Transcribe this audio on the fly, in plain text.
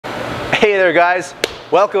Hey there guys,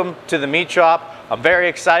 welcome to the meat shop. I'm very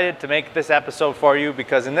excited to make this episode for you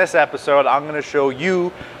because in this episode I'm going to show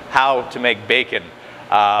you how to make bacon.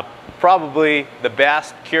 Probably the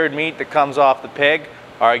best cured meat that comes off the pig,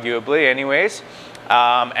 arguably anyways.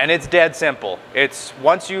 And it's dead simple. It's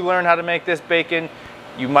once you learn how to make this bacon,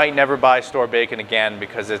 you might never buy store bacon again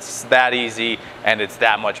because it's that easy and it's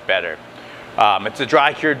that much better. It's a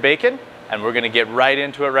dry cured bacon and we're going to get right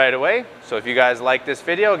into it right away. So if you guys like this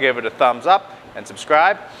video, give it a thumbs up and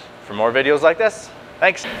subscribe for more videos like this.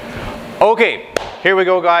 Thanks. Okay, here we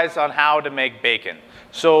go guys on how to make bacon.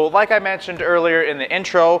 So like I mentioned earlier in the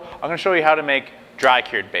intro, I'm going to show you how to make dry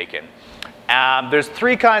cured bacon. There's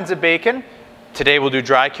three kinds of bacon. Today we'll do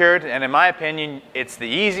dry cured, and in my opinion it's the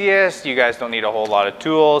easiest. You guys don't need a whole lot of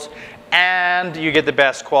tools and you get the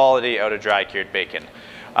best quality out of dry cured bacon.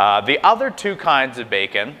 The other two kinds of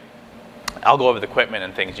bacon, I'll go over the equipment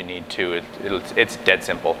and things you need too. It's dead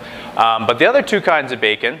simple. But the other two kinds of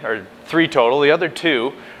bacon, or three total, the other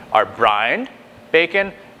two are brined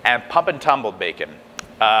bacon and pump and tumbled bacon.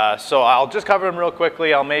 So I'll just cover them real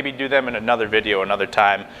quickly. I'll maybe do them in another video another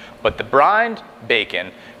time. But the brined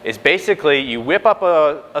bacon is basically you whip up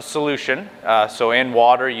a solution. So in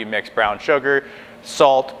water you mix brown sugar,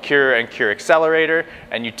 salt, cure, and cure accelerator,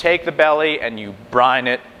 and you take the belly and you brine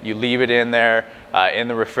it. You leave it in there in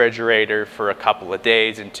the refrigerator for a couple of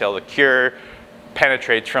days until the cure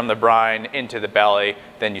penetrates from the brine into the belly.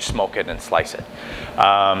 Then you smoke it and slice it.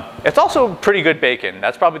 It's also pretty good bacon.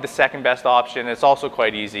 That's probably the second best option. It's also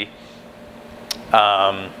quite easy.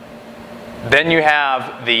 Then you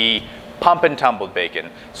have the pump and tumbled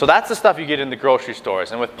bacon. So that's the stuff you get in the grocery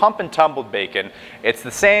stores. And with pump and tumbled bacon, it's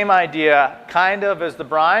the same idea kind of as the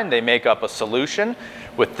brine. They make up a solution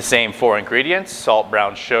with the same four ingredients: salt,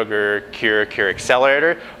 brown sugar, cure, cure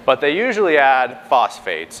accelerator, but they usually add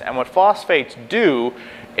phosphates. And what phosphates do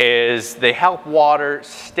is they help water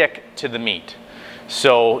stick to the meat.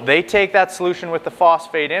 So they take that solution with the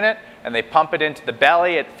phosphate in it and they pump it into the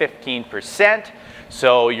belly at 15%.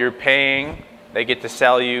 So you're paying, they get to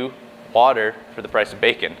sell you water for the price of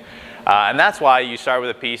bacon. And that's why you start with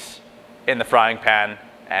a piece in the frying pan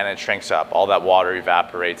and it shrinks up. All that water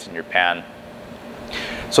evaporates in your pan.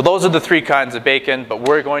 So those are the three kinds of bacon, but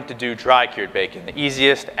we're going to do dry cured bacon, the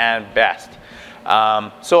easiest and best.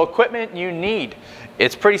 So equipment you need.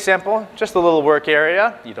 It's pretty simple, just a little work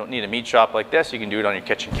area. You don't need a meat shop like this. You can do it on your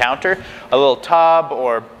kitchen counter. A little tub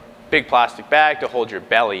or big plastic bag to hold your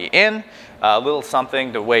belly in. A little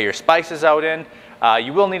something to weigh your spices out in.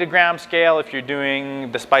 You will need a gram scale if you're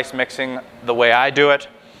doing the spice mixing the way I do it.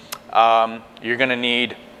 You're going to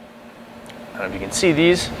need, I don't know if you can see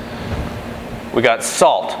these. We got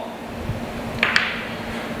salt,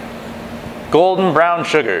 golden brown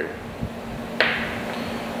sugar,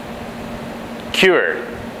 cure,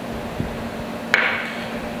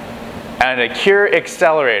 and a cure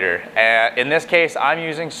accelerator. In this case, I'm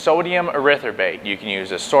using sodium erythorbate. You can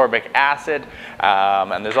use ascorbic acid,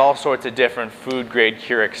 and there's all sorts of different food grade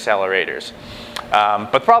cure accelerators.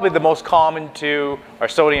 But probably the most common two are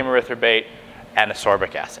sodium erythorbate and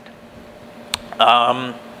ascorbic acid.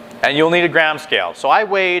 And you'll need a gram scale. So I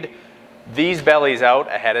weighed these bellies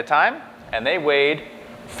out ahead of time, and they weighed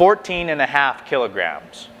 14.5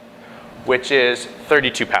 kilograms, which is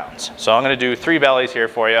 32 pounds. So I'm going to do three bellies here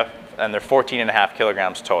for you, and they're 14.5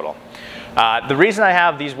 kilograms total. The reason I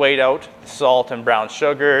have these weighed out, salt and brown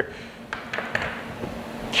sugar,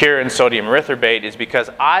 cure and sodium erythorbate, is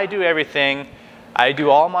because I do everything, I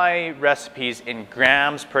do all my recipes in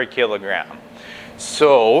grams per kilogram.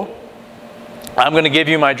 So I'm going to give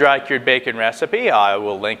you my dry cured bacon recipe. I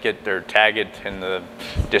will link it or tag it in the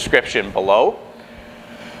description below.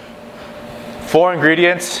 Four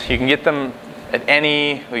ingredients. You can get them at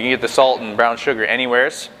any, you can get the salt and brown sugar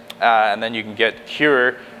anywheres. And then you can get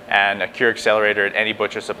cure and a cure accelerator at any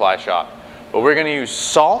butcher supply shop. But we're going to use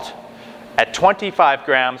salt at 25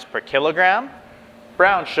 grams per kilogram,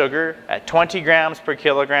 brown sugar at 20 grams per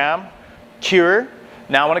kilogram, cure.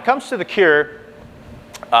 Now when it comes to the cure,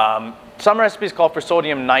 some recipes call for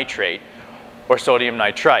sodium nitrate or sodium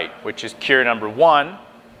nitrite, which is cure number one,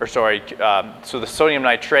 or sorry, so the sodium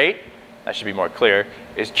nitrate, that should be more clear,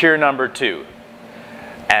 is cure number two.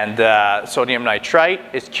 And sodium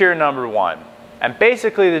nitrite is cure number one. And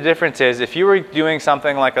basically the difference is if you were doing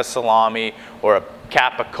something like a salami or a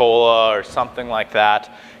capicola or something like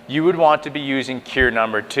that, you would want to be using cure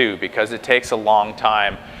number two because it takes a long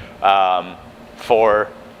time for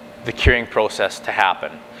the curing process to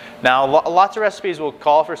happen. Now lots of recipes will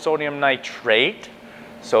call for sodium nitrate,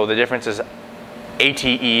 so the difference is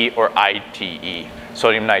ATE or ITE.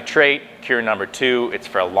 Sodium nitrate, cure number two, it's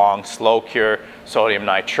for a long, slow cure. Sodium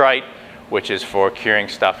nitrite which is for curing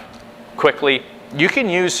stuff quickly. You can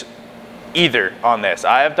use either on this.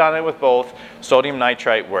 I have done it with both. Sodium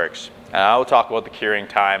nitrite works. And I will talk about the curing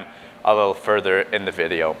time a little further in the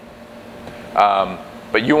video.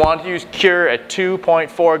 But you want to use cure at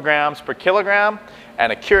 2.4 grams per kilogram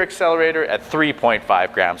and a cure accelerator at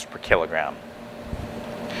 3.5 grams per kilogram.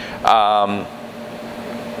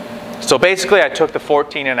 So basically I took the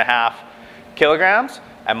 14.5 kilograms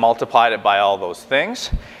and multiplied it by all those things,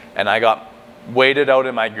 and I got weighted out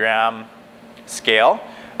in my gram scale.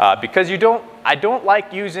 Because I don't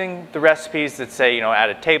like using the recipes that say, you know, add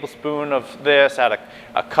a tablespoon of this, add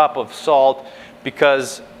a cup of salt,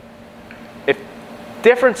 because if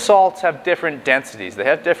different salts have different densities, they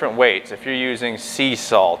have different weights. If you're using sea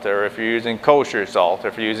salt, or if you're using kosher salt, or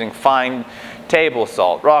if you're using fine table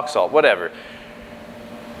salt, rock salt, whatever,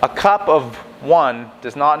 a cup of one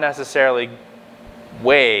does not necessarily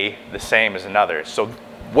weigh the same as another. So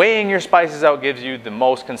weighing your spices out gives you the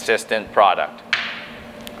most consistent product.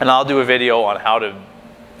 And I'll do a video on how to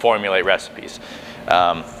formulate recipes.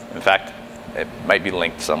 In fact, it might be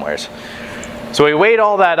linked somewhere. So we weighed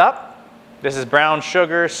all that up. This is brown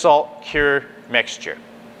sugar, salt, cure mixture.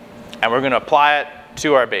 And we're going to apply it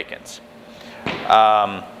to our bacons.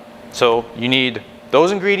 So you need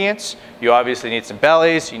those ingredients. You obviously need some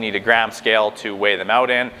bellies. You need a gram scale to weigh them out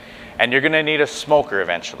in. And you're going to need a smoker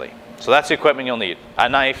eventually. So that's the equipment you'll need. A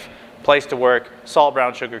knife, place to work, salt,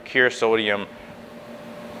 brown sugar, cure, sodium,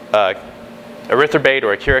 erythorbate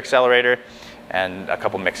or a cure accelerator, and a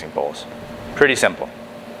couple mixing bowls. Pretty simple.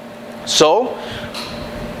 So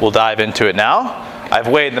we'll dive into it now. I've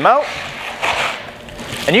weighed them out.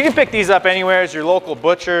 And you can pick these up anywhere. Your local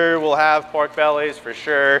butcher will have pork bellies for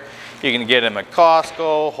sure. You can get them at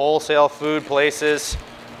Costco, wholesale food places,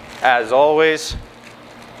 as always.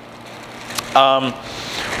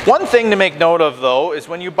 One thing to make note of though is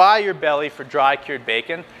when you buy your belly for dry cured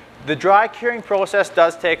bacon, the dry curing process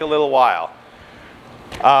does take a little while.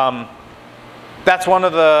 That's one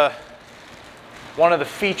of the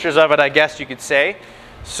features of it, I guess you could say.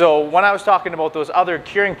 So when I was talking about those other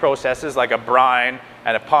curing processes like a brine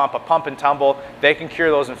and a pump and tumble, they can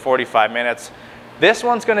cure those in 45 minutes. This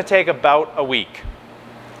one's going to take about a week.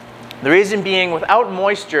 The reason being, without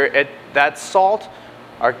moisture, that salt,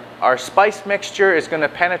 our spice mixture is going to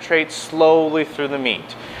penetrate slowly through the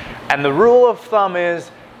meat. And the rule of thumb is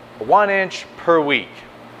 1 inch per week.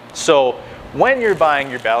 So when you're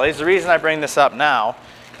buying your bellies, the reason I bring this up now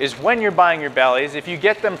is when you're buying your bellies, if you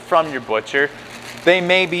get them from your butcher, they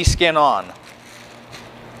may be skin on.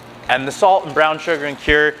 And the salt and brown sugar and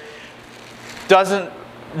cure doesn't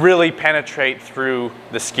really penetrate through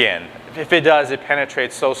the skin. If it does, it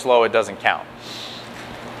penetrates so slow it doesn't count.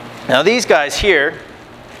 Now these guys here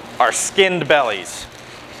are skinned bellies.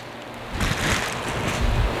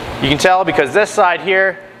 You can tell because this side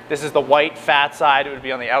here, this is the white fat side. It would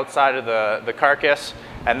be on the outside of the carcass.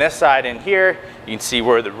 And this side in here, you can see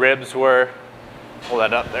where the ribs were. Pull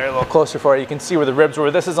that up there a little closer for you. You can see where the ribs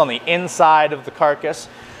were. This is on the inside of the carcass.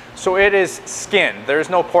 So it is skinned. There's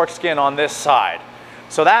no pork skin on this side.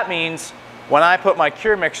 So that means when I put my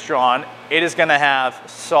cure mixture on, it is going to have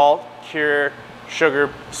salt, cure,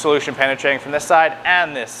 sugar solution penetrating from this side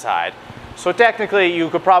and this side. So technically you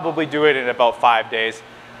could probably do it in about 5 days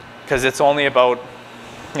because it's only about,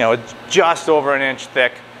 you know, just over an inch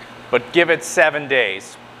thick, but give it 7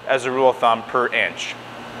 days as a rule of thumb per inch.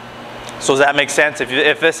 So does that make sense?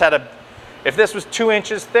 If this was 2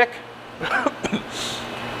 inches thick,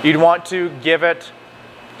 you'd want to give it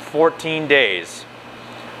 14 days.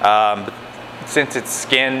 Since it's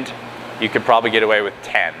skinned, you could probably get away with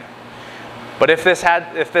 10. But if this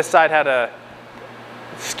side had a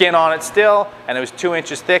skin on it still and it was 2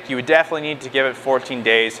 inches thick, you would definitely need to give it 14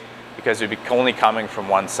 days because it would be only coming from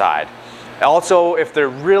one side. Also, if they're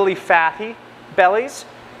really fatty bellies,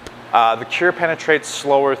 the cure penetrates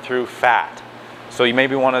slower through fat. So you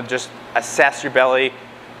maybe want to just assess your belly,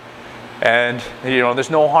 and there's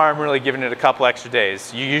no harm really giving it a couple extra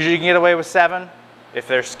days. You usually can get away with 7 if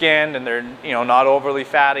they're skinned and they're not overly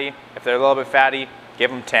fatty. If they're a little bit fatty, give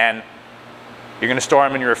them 10. You're going to store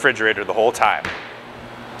them in your refrigerator the whole time.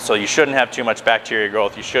 So you shouldn't have too much bacteria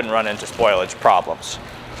growth. You shouldn't run into spoilage problems.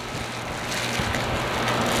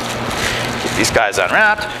 Get these guys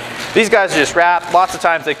unwrapped. These guys are just wrapped. Lots of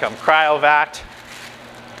times they come cryovac.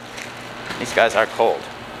 These guys are cold.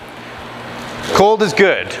 Cold is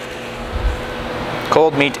good.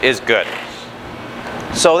 Cold meat is good.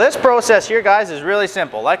 So this process here, guys, is really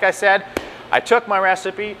simple. Like I said, I took my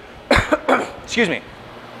recipe, excuse me,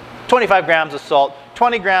 25 grams of salt,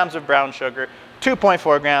 20 grams of brown sugar,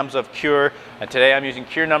 2.4 grams of cure, and today I'm using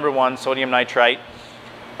cure number 1, sodium nitrite.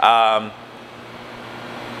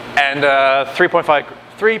 and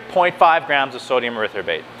 3.5 grams of sodium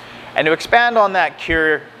erythorbate. And to expand on that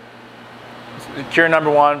cure number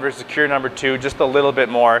 1 versus cure number 2 just a little bit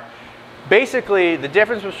more, basically the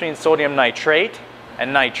difference between sodium nitrate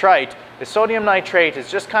and nitrite is sodium nitrate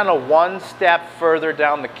is just kind of one step further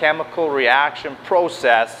down the chemical reaction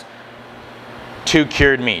process to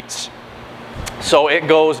cured meats. So it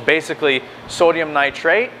goes basically, sodium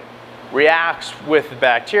nitrate reacts with the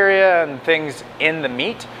bacteria and things in the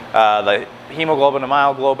meat, the hemoglobin and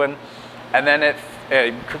myoglobin, and then it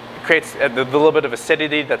creates the little bit of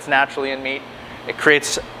acidity that's naturally in meat. It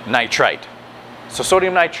creates nitrite. So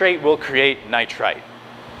sodium nitrate will create nitrite.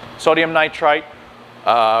 Sodium nitrite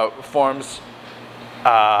forms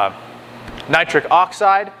nitric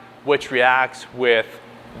oxide, which reacts with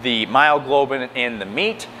the myoglobin in the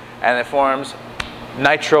meat, and it forms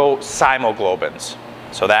nitrosymoglobins.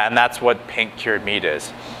 So that's what pink cured meat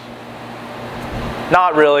is.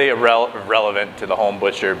 Not really relevant to the home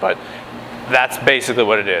butcher, but that's basically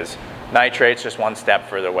what it is. Nitrate's just one step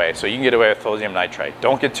further away, so you can get away with sodium nitrite.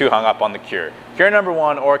 Don't get too hung up on the cure. Cure number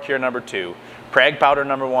 1 or cure number 2. Preg powder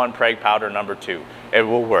number 1, preg powder number 2. It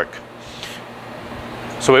will work.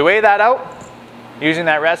 So we weigh that out using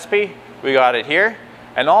that recipe. We got it here.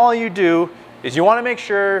 And all you do is you want to make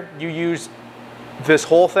sure you use this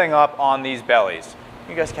whole thing up on these bellies.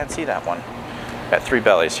 You guys can't see that one. Got 3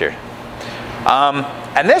 bellies here.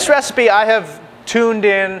 And this recipe I have tuned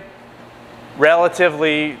in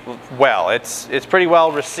relatively well. It's pretty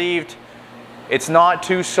well received. It's not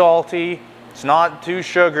too salty. It's not too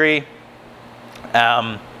sugary.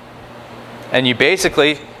 And you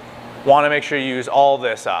basically want to make sure you use all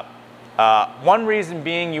this up. One reason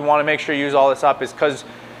being you want to make sure you use all this up is because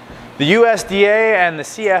the USDA and the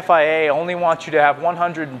CFIA only want you to have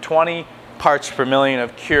 120 parts per million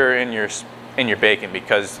of cure in your bacon,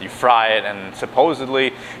 because you fry it and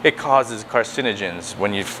supposedly it causes carcinogens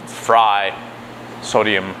when you fry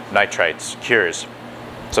sodium nitrites cures,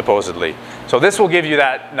 supposedly. So this will give you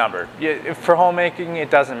that number. For homemaking, it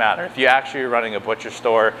doesn't matter. If you actually are running a butcher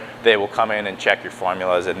store, they will come in and check your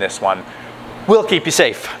formulas, and this one will keep you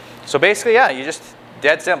safe. So basically, yeah, you just,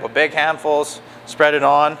 dead simple, big handfuls, spread it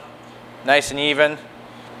on, nice and even.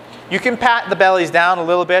 You can pat the bellies down a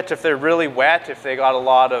little bit if they're really wet, if they got a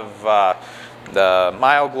lot of the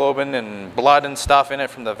myoglobin and blood and stuff in it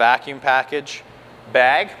from the vacuum package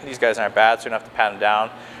bag. These guys aren't bad, so you don't have to pat them down.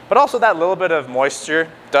 But also that little bit of moisture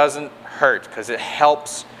doesn't hurt, because it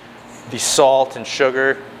helps the salt and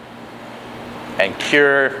sugar and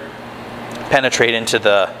cure penetrate into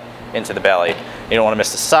the belly. You don't want to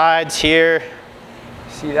miss the sides here.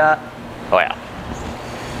 See that? Oh yeah.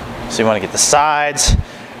 So you want to get the sides.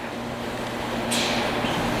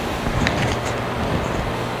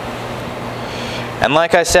 And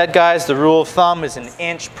like I said, guys, the rule of thumb is 1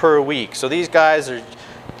 inch per week. So these guys are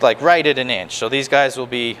like right at 1 inch. So these guys will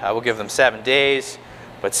be, I will give them 7 days.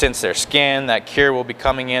 But since they're skin, that cure will be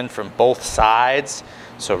coming in from both sides.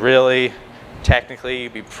 So really, technically,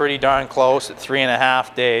 you'd be pretty darn close at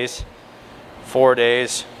 3.5 days, 4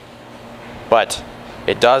 days. But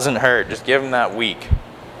it doesn't hurt. Just give them that week.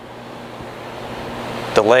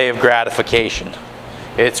 Delay of gratification.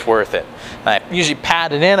 It's worth it. And I usually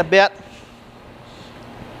pat it in a bit.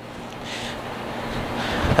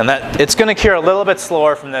 And that it's going to cure a little bit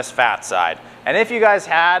slower from this fat side. And if you guys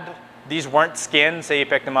had, these weren't skinned, say you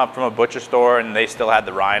picked them up from a butcher store and they still had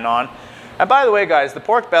the rind on. And by the way, guys, the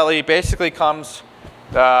pork belly basically comes,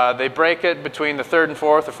 they break it between the 3rd and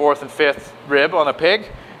 4th, or 4th and 5th rib on a pig,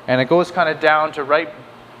 and it goes kind of down to right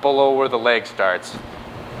below where the leg starts.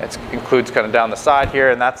 It includes kind of down the side here,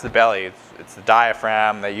 and that's the belly. It's the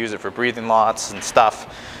diaphragm. They use it for breathing lots and stuff.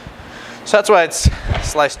 So that's why it's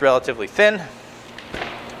sliced relatively thin.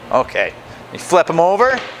 Okay, you flip them over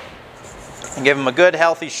and give them a good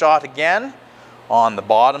healthy shot again on the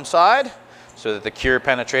bottom side so that the cure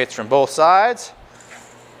penetrates from both sides.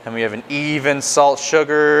 And we have an even salt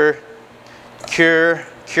sugar cure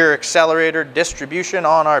accelerator distribution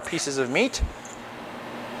on our pieces of meat.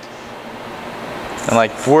 And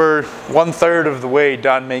like we're 1/3 of the way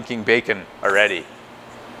done making bacon already.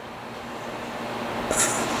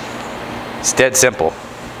 It's dead simple.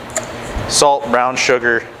 Salt, brown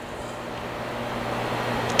sugar,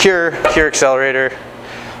 cure accelerator.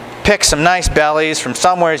 Pick some nice bellies from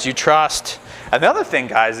somewheres you trust. And the other thing,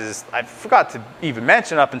 guys, is I forgot to even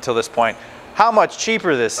mention up until this point how much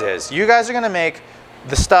cheaper this is. You guys are going to make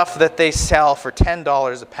the stuff that they sell for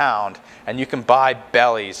 $10 a pound, and you can buy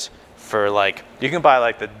bellies for like, you can buy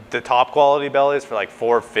like the top quality bellies for like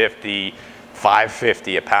 $4.50,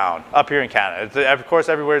 $5.50 a pound up here in Canada. Of course,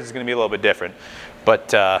 everywhere is going to be a little bit different,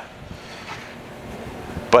 but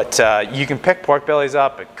But you can pick pork bellies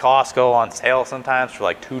up at Costco on sale sometimes for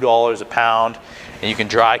like $2 a pound, and you can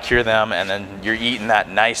dry cure them, and then you're eating that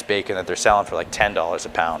nice bacon that they're selling for like $10 a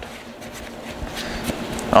pound.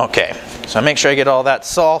 Okay, so make sure I get all that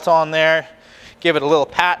salt on there. Give it a little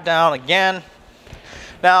pat down again.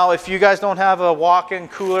 Now, if you guys don't have a walk-in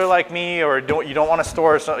cooler like me, or you don't want to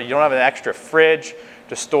store, you don't have an extra fridge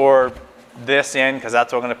to store this in, because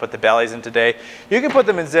that's what I'm going to put the bellies in today, you can put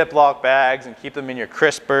them in Ziploc bags and keep them in your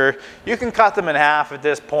crisper. You can cut them in half at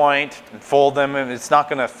this point and fold them, and it's not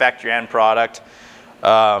going to affect your end product.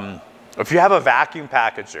 If you have a vacuum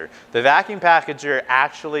packager, the vacuum packager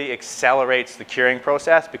actually accelerates the curing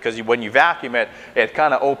process, because when you vacuum it, it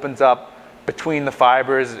kind of opens up between the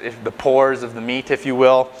fibers, the pores of the meat, if you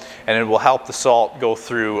will, and it will help the salt go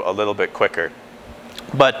through a little bit quicker.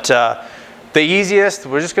 But the easiest,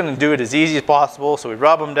 we're just going to do it as easy as possible. So we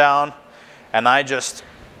rub them down, and I just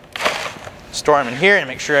store them in here and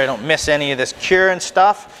make sure I don't miss any of this cure and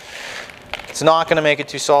stuff. It's not going to make it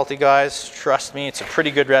too salty, guys. Trust me, it's a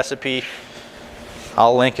pretty good recipe.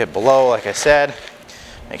 I'll link it below, like I said.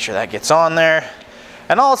 Make sure that gets on there.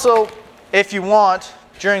 And also, if you want,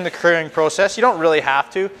 during the curing process, you don't really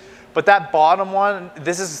have to, but that bottom one,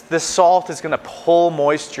 this salt is going to pull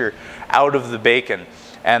moisture out of the bacon,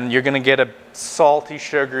 and you're going to get a salty,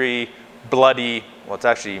 sugary, bloody, well, it's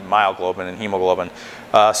actually myoglobin and hemoglobin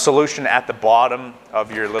solution at the bottom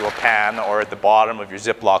of your little pan or at the bottom of your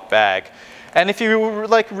Ziploc bag. And if you're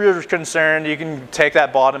really concerned, you can take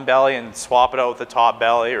that bottom belly and swap it out with the top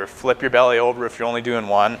belly, or flip your belly over if you're only doing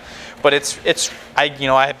one. But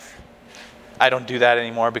I don't do that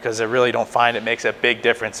anymore, because I really don't find it makes a big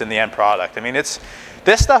difference in the end product. I mean, this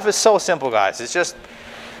stuff is so simple, guys. It's just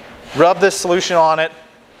rub this solution on it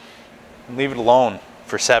and leave it alone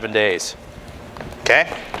for 7 days. Okay?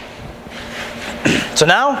 So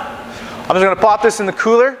now, I'm just going to pop this in the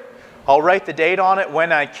cooler. I'll write the date on it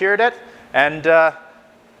when I cured it, and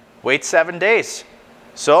wait 7 days.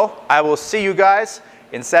 So I will see you guys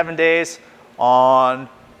in 7 days on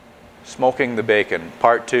smoking the bacon,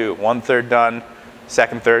 part 2, 1/3 done,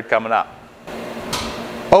 2/3 coming up.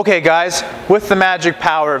 Okay guys, with the magic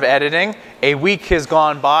power of editing, a week has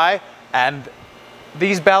gone by, and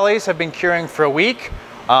these bellies have been curing for a week.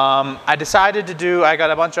 I decided I got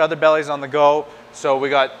a bunch of other bellies on the go, so we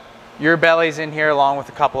got your bellies in here along with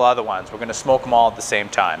a couple other ones. We're going to smoke them all at the same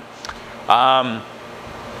time. I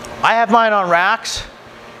have mine on racks.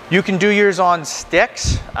 You can do yours on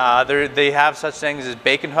sticks. They have such things as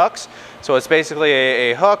bacon hooks. So it's basically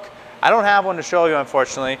a hook. I don't have one to show you,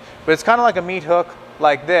 unfortunately, but it's kind of like a meat hook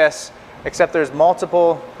like this, except there's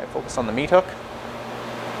multiple, I focus on the meat hook.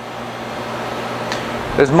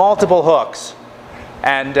 There's multiple hooks.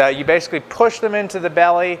 And you basically push them into the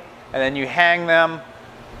belly, and then you hang them,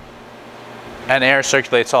 and air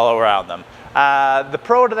circulates all around them. The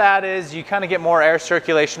pro to that is you kind of get more air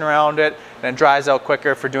circulation around it, and it dries out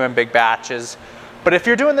quicker for doing big batches. But if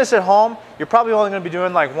you're doing this at home, you're probably only going to be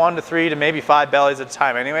doing like 1 to 3 to maybe 5 bellies at a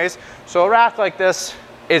time anyways. So a rack like this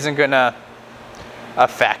isn't going to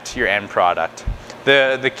affect your end product.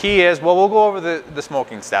 The key is, well, we'll go over the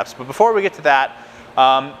smoking steps. But before we get to that,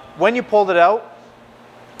 when you pulled it out,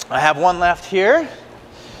 I have one left here.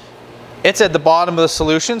 It's at the bottom of the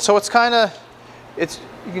solution, so it's kind of,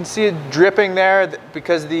 you can see it dripping there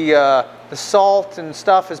because the salt and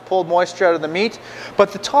stuff has pulled moisture out of the meat.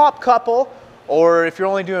 But the top couple, or if you're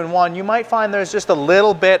only doing one, you might find there's just a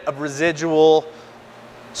little bit of residual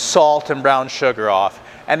salt and brown sugar off.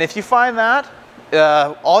 And if you find that,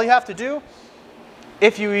 all you have to do,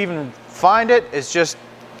 if you even find it, is just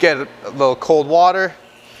get a little cold water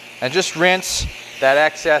and just rinse that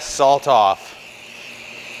excess salt off.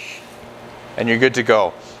 And you're good to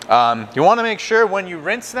go. You want to make sure when you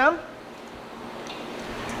rinse them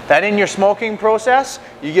that in your smoking process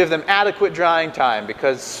you give them adequate drying time,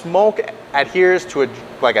 because smoke adheres to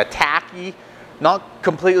like a tacky, not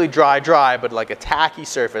completely dry, but like a tacky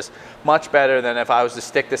surface much better than if I was to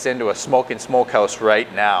stick this into a smoking smokehouse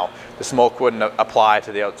right now. The smoke wouldn't apply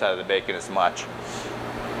to the outside of the bacon as much.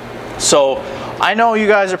 So I know you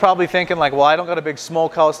guys are probably thinking like, well, I don't got a big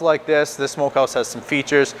smokehouse like this. This smokehouse has some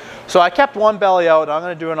features. So I kept one belly out, and I'm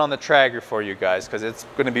going to do it on the Traeger for you guys because it's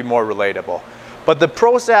going to be more relatable. But the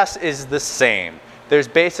process is the same. There's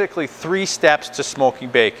basically 3 steps to smoking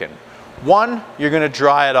bacon. 1, you're going to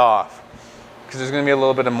dry it off because there's going to be a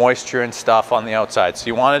little bit of moisture and stuff on the outside. So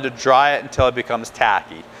you wanted to dry it until it becomes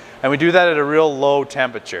tacky. And we do that at a real low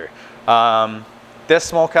temperature. This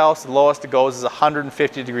smokehouse, the lowest it goes is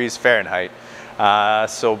 150 degrees Fahrenheit.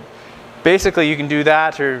 So basically you can do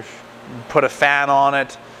that or put a fan on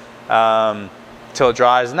it. till it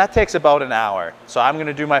dries, and that takes about an hour. So I'm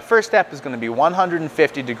gonna do, my first step is gonna be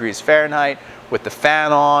 150 degrees Fahrenheit with the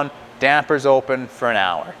fan on, dampers open for an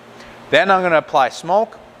hour. Then I'm gonna apply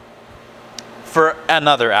smoke for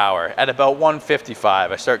another hour at about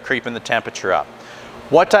 155. I start creeping the temperature up.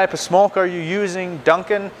 What type of smoke are you using,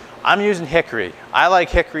 Duncan? I'm using hickory. I like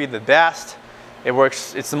hickory the best. It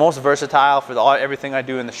works, it's the most versatile for everything I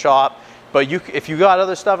do in the shop. But if you got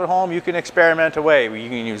other stuff at home, you can experiment away. You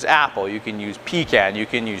can use apple, you can use pecan, you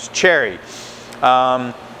can use cherry.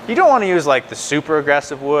 You don't want to use like the super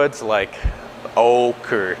aggressive woods like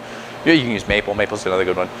oak, or you can use maple. Maple's another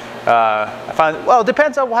good one. I find, well, it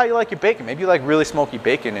depends on how you like your bacon. Maybe you like really smoky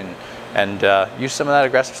bacon and use some of that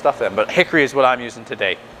aggressive stuff then. But hickory is what I'm using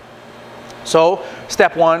today. So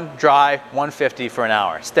step 1, dry 150 for an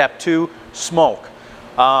hour. Step 2, smoke.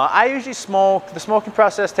 I usually smoke, the smoking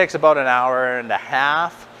process takes about an hour and a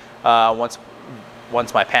half.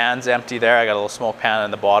 Once my pan's empty there, I got a little smoke pan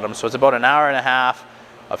in the bottom. So it's about an hour and a half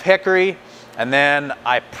of hickory. And then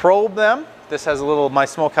I probe them. This has a little, my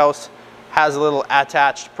smokehouse has a little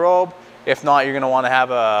attached probe. If not, you're gonna wanna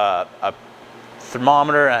have a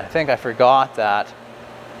thermometer. And I think I forgot that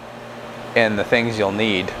in the things you'll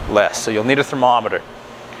need list. So you'll need a thermometer.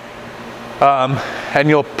 And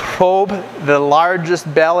you'll probe the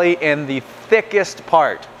largest belly in the thickest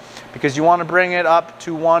part, because you want to bring it up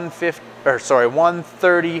to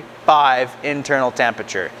 135 internal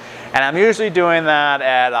temperature. And I'm usually doing that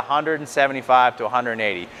at 175 to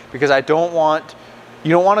 180, because you don't want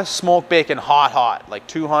to smoke bacon hot, like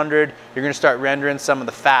 200. You're going to start rendering some of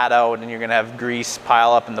the fat out, and you're going to have grease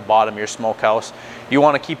pile up in the bottom of your smokehouse. You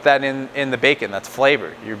want to keep that in the bacon. That's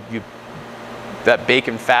flavor. That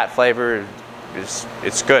bacon fat flavor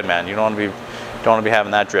it's good, man. You don't want to be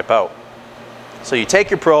having that drip out. So you take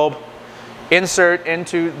your probe, insert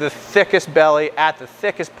into the thickest belly at the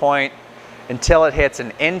thickest point until it hits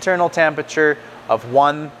an internal temperature of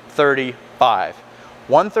 135.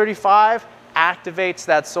 135 activates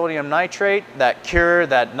that sodium nitrate, that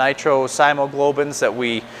nitrosymoglobins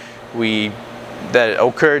that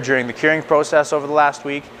occur during the curing process over the last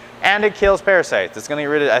week. And it kills parasites. It's going to get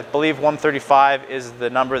rid of, I believe 135 is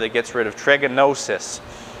the number that gets rid of trichinosis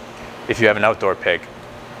if you have an outdoor pig.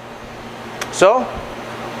 So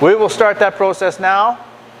we will start that process now.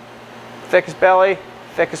 Thickest belly,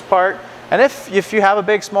 thickest part. And if you have a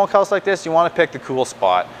big smokehouse like this, you want to pick the cool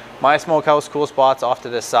spot. My smokehouse cool spot's off to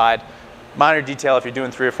this side. Minor detail if you're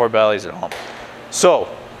doing 3 or 4 bellies at home. So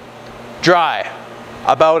dry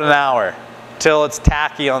about an hour till it's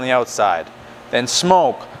tacky on the outside. Then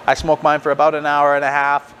smoke. I smoke mine for about an hour and a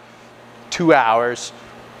half, 2 hours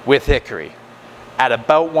with hickory at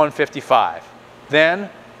about 155. Then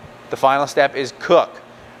the final step is cook.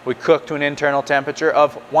 We cook to an internal temperature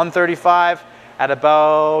of 135 at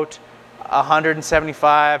about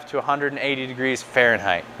 175 to 180 degrees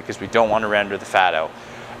Fahrenheit, because we don't want to render the fat out.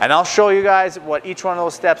 And I'll show you guys what each one of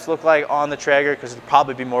those steps look like on the Traeger, because it'll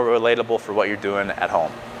probably be more relatable for what you're doing at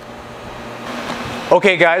home.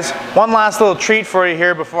 Okay guys, one last little treat for you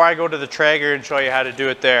here before I go to the Traeger and show you how to do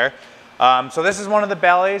it there. So this is one of the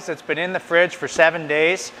bellies that's been in the fridge for 7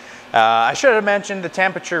 days. I should have mentioned the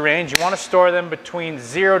temperature range. You want to store them between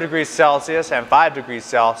 0 degrees Celsius and 5 degrees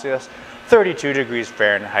Celsius, 32 degrees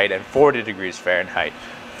Fahrenheit and 40 degrees Fahrenheit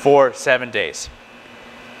for 7 days.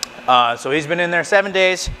 So he's been in there 7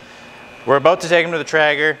 days. We're about to take him to the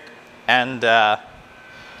Traeger, and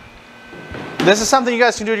this is something you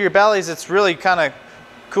guys can do to your bellies. It's really kind of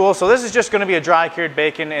cool. So this is just going to be a dry cured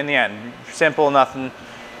bacon in the end. Simple, nothing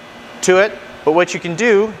to it. But what you can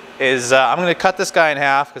do is, I'm going to cut this guy in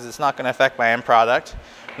half because it's not going to affect my end product.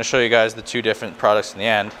 I'm going to show you guys the 2 different products in the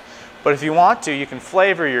end. But if you want to, you can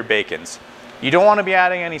flavor your bacons. You don't want to be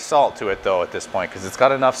adding any salt to it though at this point, because it's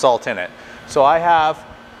got enough salt in it. So I have,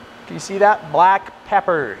 can you see that? Black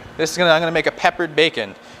pepper. This is I'm going to make a peppered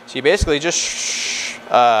bacon. So you basically just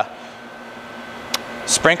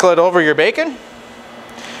sprinkle it over your bacon.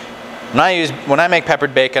 When I make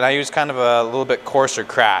peppered bacon, I use kind of a little bit coarser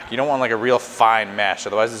crack. You don't want like a real fine mesh,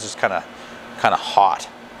 otherwise it's just kind of hot.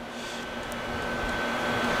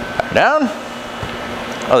 Down,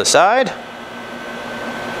 other side.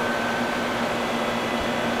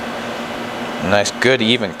 Nice, good,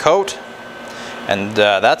 even coat. And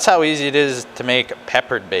that's how easy it is to make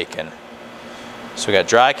peppered bacon. So we got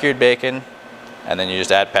dry cured bacon, and then you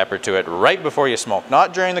just add pepper to it right before you smoke.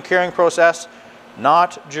 Not during the curing process.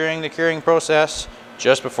 Not during the curing process,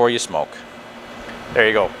 just before you smoke. There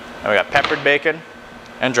you go. Now we got peppered bacon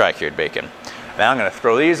and dry cured bacon. Now I'm going to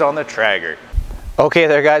throw these on the Traeger. Okay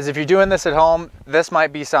there guys, if you're doing this at home, this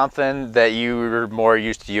might be something that you're more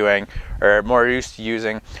used to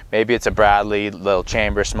using, Maybe it's a Bradley little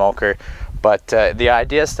chamber smoker, but the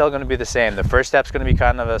idea is still going to be the same. The first step's going to be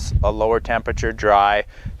kind of a lower temperature dry,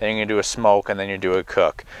 then you're going to do a smoke, and then you do a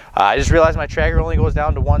cook. I just realized my Traeger only goes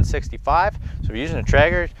down to 165, so if you're using a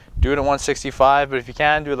Traeger, do it at 165, but if you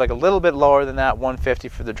can, do it like a little bit lower than that, 150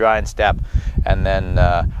 for the drying step. And then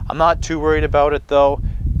I'm not too worried about it though,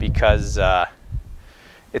 because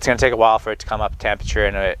it's going to take a while for it to come up temperature,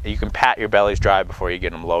 and you can pat your bellies dry before you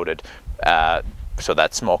get them loaded, so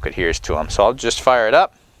that smoke adheres to them. So I'll just fire it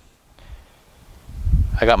up.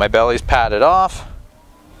 I got my bellies patted off,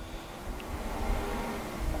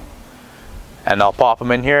 and I'll pop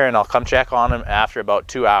them in here, and I'll come check on them after about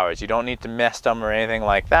 2 hours. You don't need to mist them or anything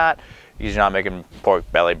like that. You're not making pork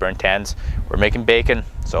belly burnt ends. We're making bacon,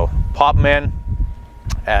 so pop them in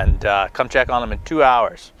and come check on them in 2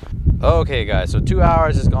 hours. Okay guys, so 2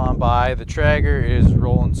 hours has gone by. The Traeger is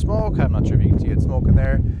rolling smoke. I'm not sure if you can see it smoking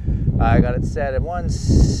there. I got it set at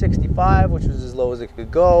 165, which was as low as it could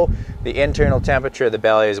go. The internal temperature of the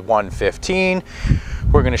belly is 115.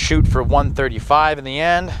 We're gonna shoot for 135 in the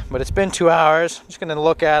end, but it's been 2 hours. I'm just gonna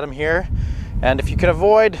look at them here, and if you can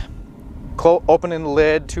avoid opening the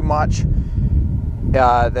lid too much,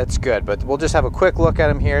 that's good, but we'll just have a quick look at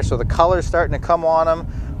them here. So the color's starting to come on them.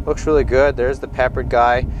 Looks really good. There's the peppered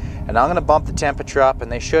guy. And I'm going to bump the temperature up,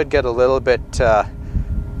 and they should get a little bit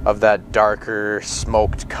of that darker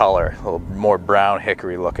smoked color, a little more brown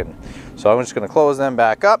hickory looking. So I'm just going to close them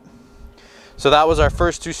back up. So that was our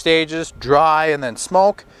first two stages, dry and then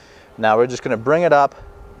smoke. Now we're just going to bring it up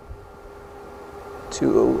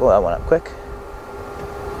to, oh, that went up quick,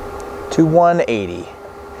 to 180.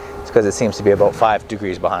 It's because it seems to be about 5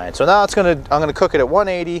 degrees behind. So now I'm going to cook it at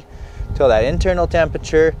 180 till that internal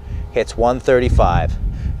temperature hits 135.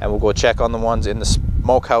 And we'll go check on the ones in the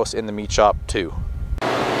smokehouse in the meat shop too.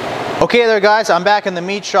 Okay there guys, I'm back in the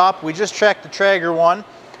meat shop. We just checked the Traeger one,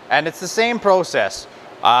 and it's the same process.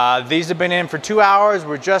 These have been in for 2 hours.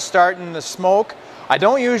 We're just starting the smoke. I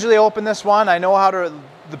don't usually open this one. I know how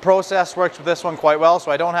the process works with this one quite well, so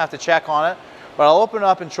I don't have to check on it. But I'll open it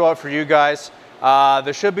up and show it for you guys.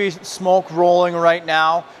 There should be smoke rolling right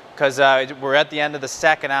now, because we're at the end of the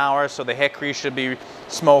second hour, so the hickory should be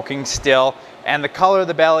smoking still. And the color of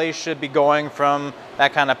the belly should be going from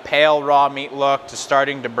that kind of pale raw meat look to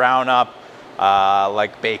starting to brown up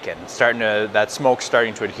like bacon. That smoke's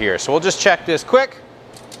starting to adhere. So we'll just check this quick.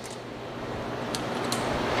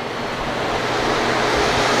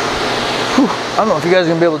 Whew, I don't know if you guys are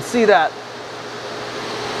gonna be able to see that.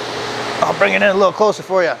 I'll bring it in a little closer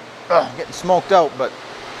for you. Ugh, getting smoked out, but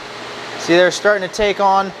see, they're starting to take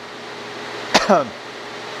on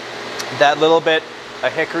that little bit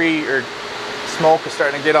of hickory or smoke is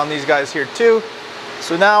starting to get on these guys here too.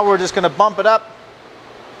 So now we're just going to bump it up.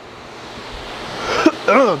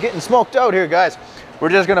 Getting smoked out here, guys. We're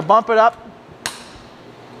just going to bump it up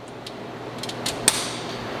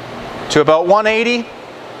to about 180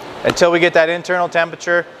 until we get that internal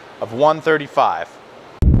temperature of 135.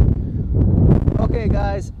 Okay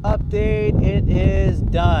guys, update, it is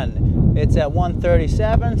done. It's at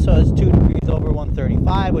 137, so it's 2 degrees over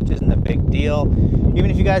 135, which isn't a big deal.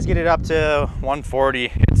 Even if you guys get it up to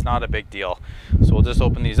 140, it's not a big deal. So we'll just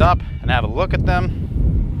open these up and have a look at them.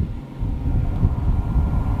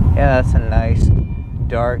 Yeah, that's a nice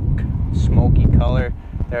dark smoky color.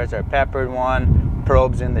 There's our peppered one.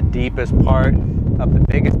 Probes in the deepest part of the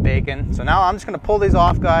biggest bacon. So now I'm just gonna pull these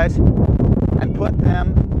off, guys, and put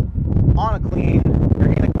them on a clean, or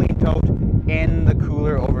in a clean tote in the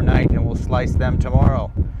cooler overnight, and we'll slice them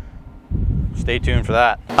tomorrow. Stay tuned for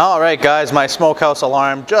that. All right guys, my smokehouse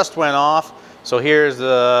alarm just went off. So here's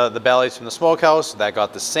the bellies from the smokehouse that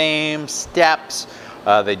got the same steps.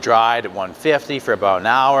 They dried at 150 for about an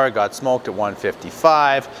hour, got smoked at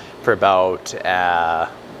 155 for about,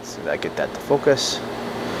 let's see if I get that to focus.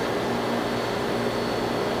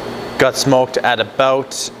 Got smoked at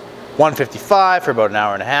about 155 for about an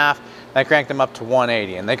hour and a half. I cranked them up to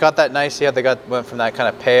 180, and they got that nice, yeah, went from that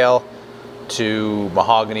kind of pale to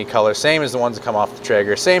mahogany color, same as the ones that come off the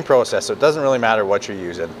Traeger, same process, so it doesn't really matter what you're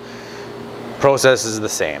using. Process is the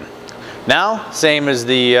same. Now, same as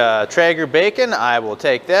the Traeger bacon, I will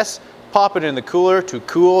take this, pop it in the cooler to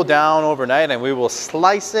cool down overnight, and we will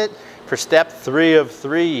slice it for step 3 of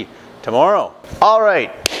 3 tomorrow. All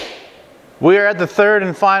right, we are at the third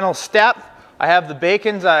and final step. I have the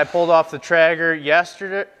bacons that I pulled off the Traeger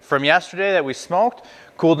yesterday that we smoked,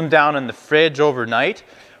 cooled them down in the fridge overnight.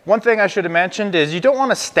 One thing I should have mentioned is you don't want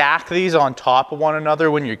to stack these on top of one another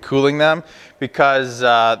when you're cooling them, because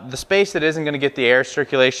the space that isn't going to get the air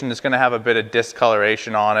circulation is going to have a bit of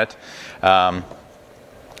discoloration on it.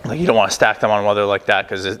 Like you don't want to stack them on one another like that,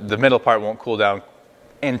 because the middle part won't cool down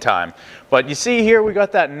in time. But you see here we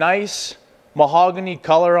got that nice mahogany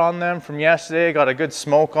color on them from yesterday. Got a good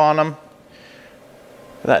smoke on them.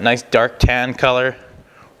 That nice dark tan color,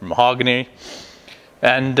 mahogany.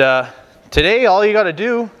 And today all you got to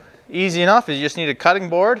do, easy enough, is you just need a cutting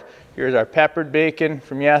board. Here's our peppered bacon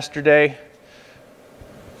from yesterday.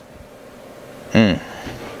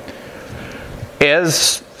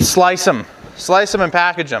 Is slice them and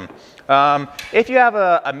package them. If you have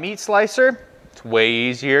a meat slicer, it's way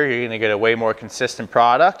easier. You're gonna get a way more consistent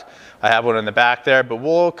product. I have one in the back there, but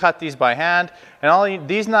we'll cut these by hand. And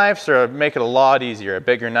these knives make it a lot easier, a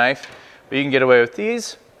bigger knife, but you can get away with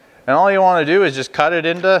these. And all you want to do is just cut it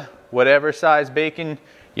into whatever size bacon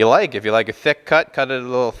you like. If you like a thick cut, cut it a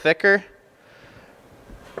little thicker.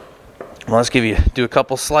 Well, let's do a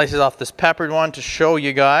couple slices off this peppered one to show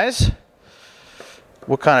you guys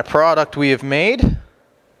what kind of product we have made.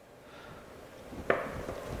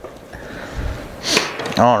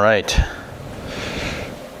 All right.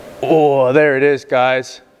 Oh, there it is,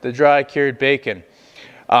 guys. The dry cured bacon.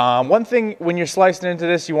 One thing when you're slicing into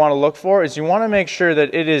this you want to look for is you want to make sure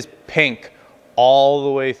that it is pink all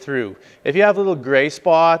the way through. If you have little gray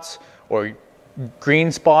spots or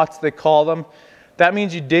green spots they call them, that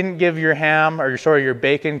means you didn't give your your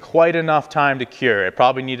bacon quite enough time to cure. It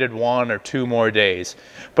probably needed 1 or 2 more days.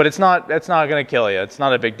 But it's not going to kill you. It's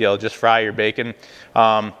not a big deal. Just fry your bacon.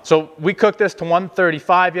 So we cooked this to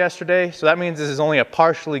 135 yesterday. So that means this is only a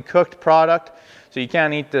partially cooked product. So you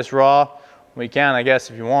can't eat this raw. Well, you can, I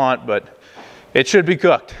guess, if you want, but it should be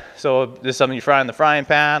cooked. So this is something you fry in the frying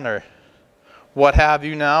pan or what have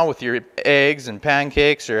you now with your eggs and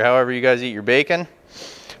pancakes or however you guys eat your bacon.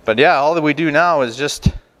 But yeah, all that we do now is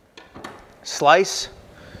just slice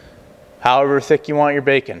however thick you want your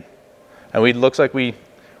bacon. And it looks like we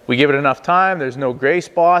give it enough time. There's no gray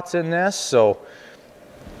spots in this. So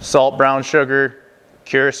salt, brown sugar,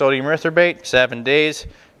 cure sodium erythorbate, 7 days,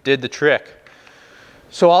 did the trick.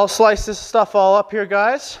 So I'll slice this stuff all up here,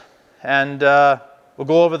 guys. And we'll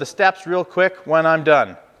go over the steps real quick when I'm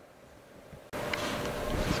done.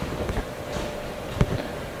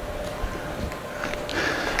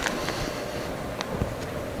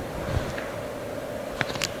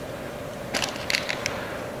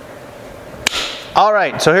 All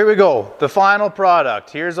right, so here we go. The final product.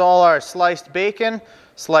 Here's all our sliced bacon.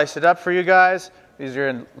 Slice it up for you guys. These are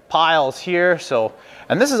in piles here.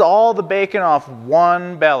 And this is all the bacon off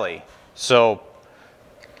one belly. So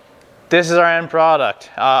this is our end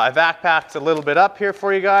product. I vac packed a little bit up here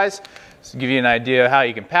for you guys to give you an idea of how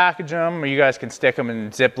you can package them, or you guys can stick them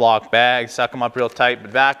in Ziploc bags, suck them up real tight,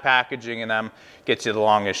 but vac packaging in them gets you the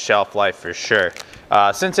longest shelf life for sure.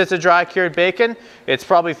 Since it's a dry cured bacon, it's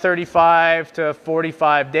probably 35 to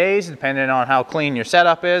 45 days, depending on how clean your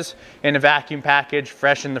setup is, in a vacuum package,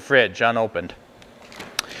 fresh in the fridge, unopened.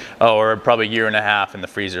 Oh, or probably 1.5 years in the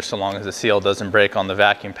freezer, so long as the seal doesn't break on the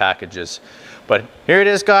vacuum packages. But here it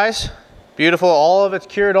is, guys. Beautiful. All of it's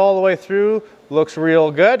cured all the way through. Looks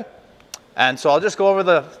real good. And so I'll just go over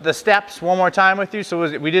the steps one more time with you.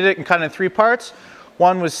 So we did it in kind of 3 parts.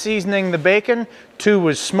 1 was seasoning the bacon, 2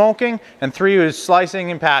 was smoking, and 3 was slicing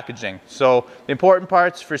and packaging. So the important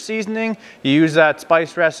parts for seasoning, you use that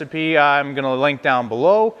spice recipe I'm going to link down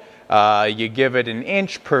below. You give it 1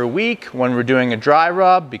 inch per week when we're doing a dry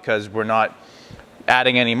rub, because we're not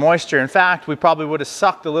adding any moisture. In fact, we probably would have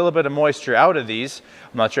sucked a little bit of moisture out of these.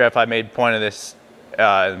 I'm not sure if I made point of this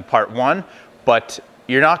in part 1, but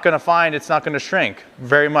you're not going to find it's not going to shrink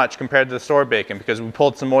very much compared to the store bacon, because we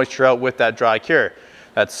pulled some moisture out with that dry cure.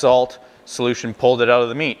 That salt solution pulled it out of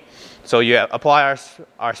the meat. So you apply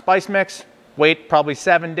our spice mix, wait probably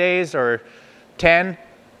 7 days or 10,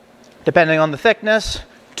 depending on the thickness.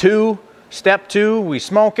 Step 2, we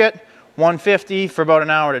smoke it, 150 for about 1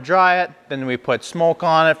 hour to dry it. Then we put smoke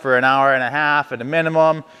on it for 1.5 hours at a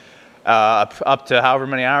minimum, up to however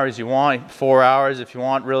many hours you want, 4 hours if you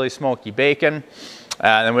want really smoky bacon.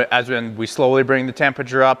 And then we slowly bring the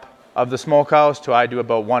temperature up of the smokehouse to, I do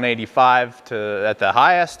about 185 at the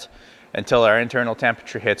highest, until our internal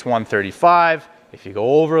temperature hits 135. If you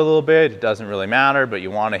go over a little bit, it doesn't really matter, but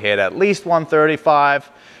you want to hit at least 135.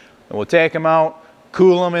 And we'll take them out,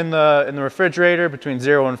 cool them in the refrigerator between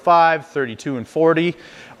 0 and 5, 32 and 40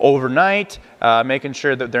 overnight, making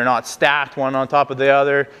sure that they're not stacked one on top of the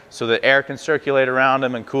other, so that air can circulate around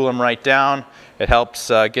them and cool them right down. It helps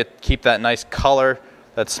keep that nice color,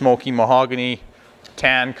 that smoky mahogany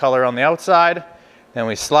tan color on the outside. Then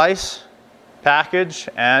we slice, package,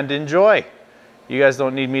 and enjoy. You guys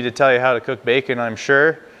don't need me to tell you how to cook bacon, I'm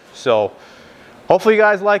sure. So hopefully you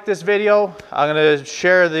guys like this video. I'm going to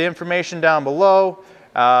share the information down below.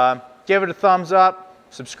 Give it a thumbs up,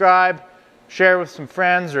 subscribe, share with some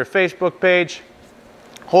friends or a Facebook page.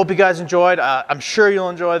 Hope you guys enjoyed. I'm sure you'll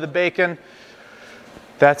enjoy the bacon.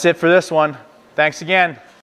 That's it for this one. Thanks again.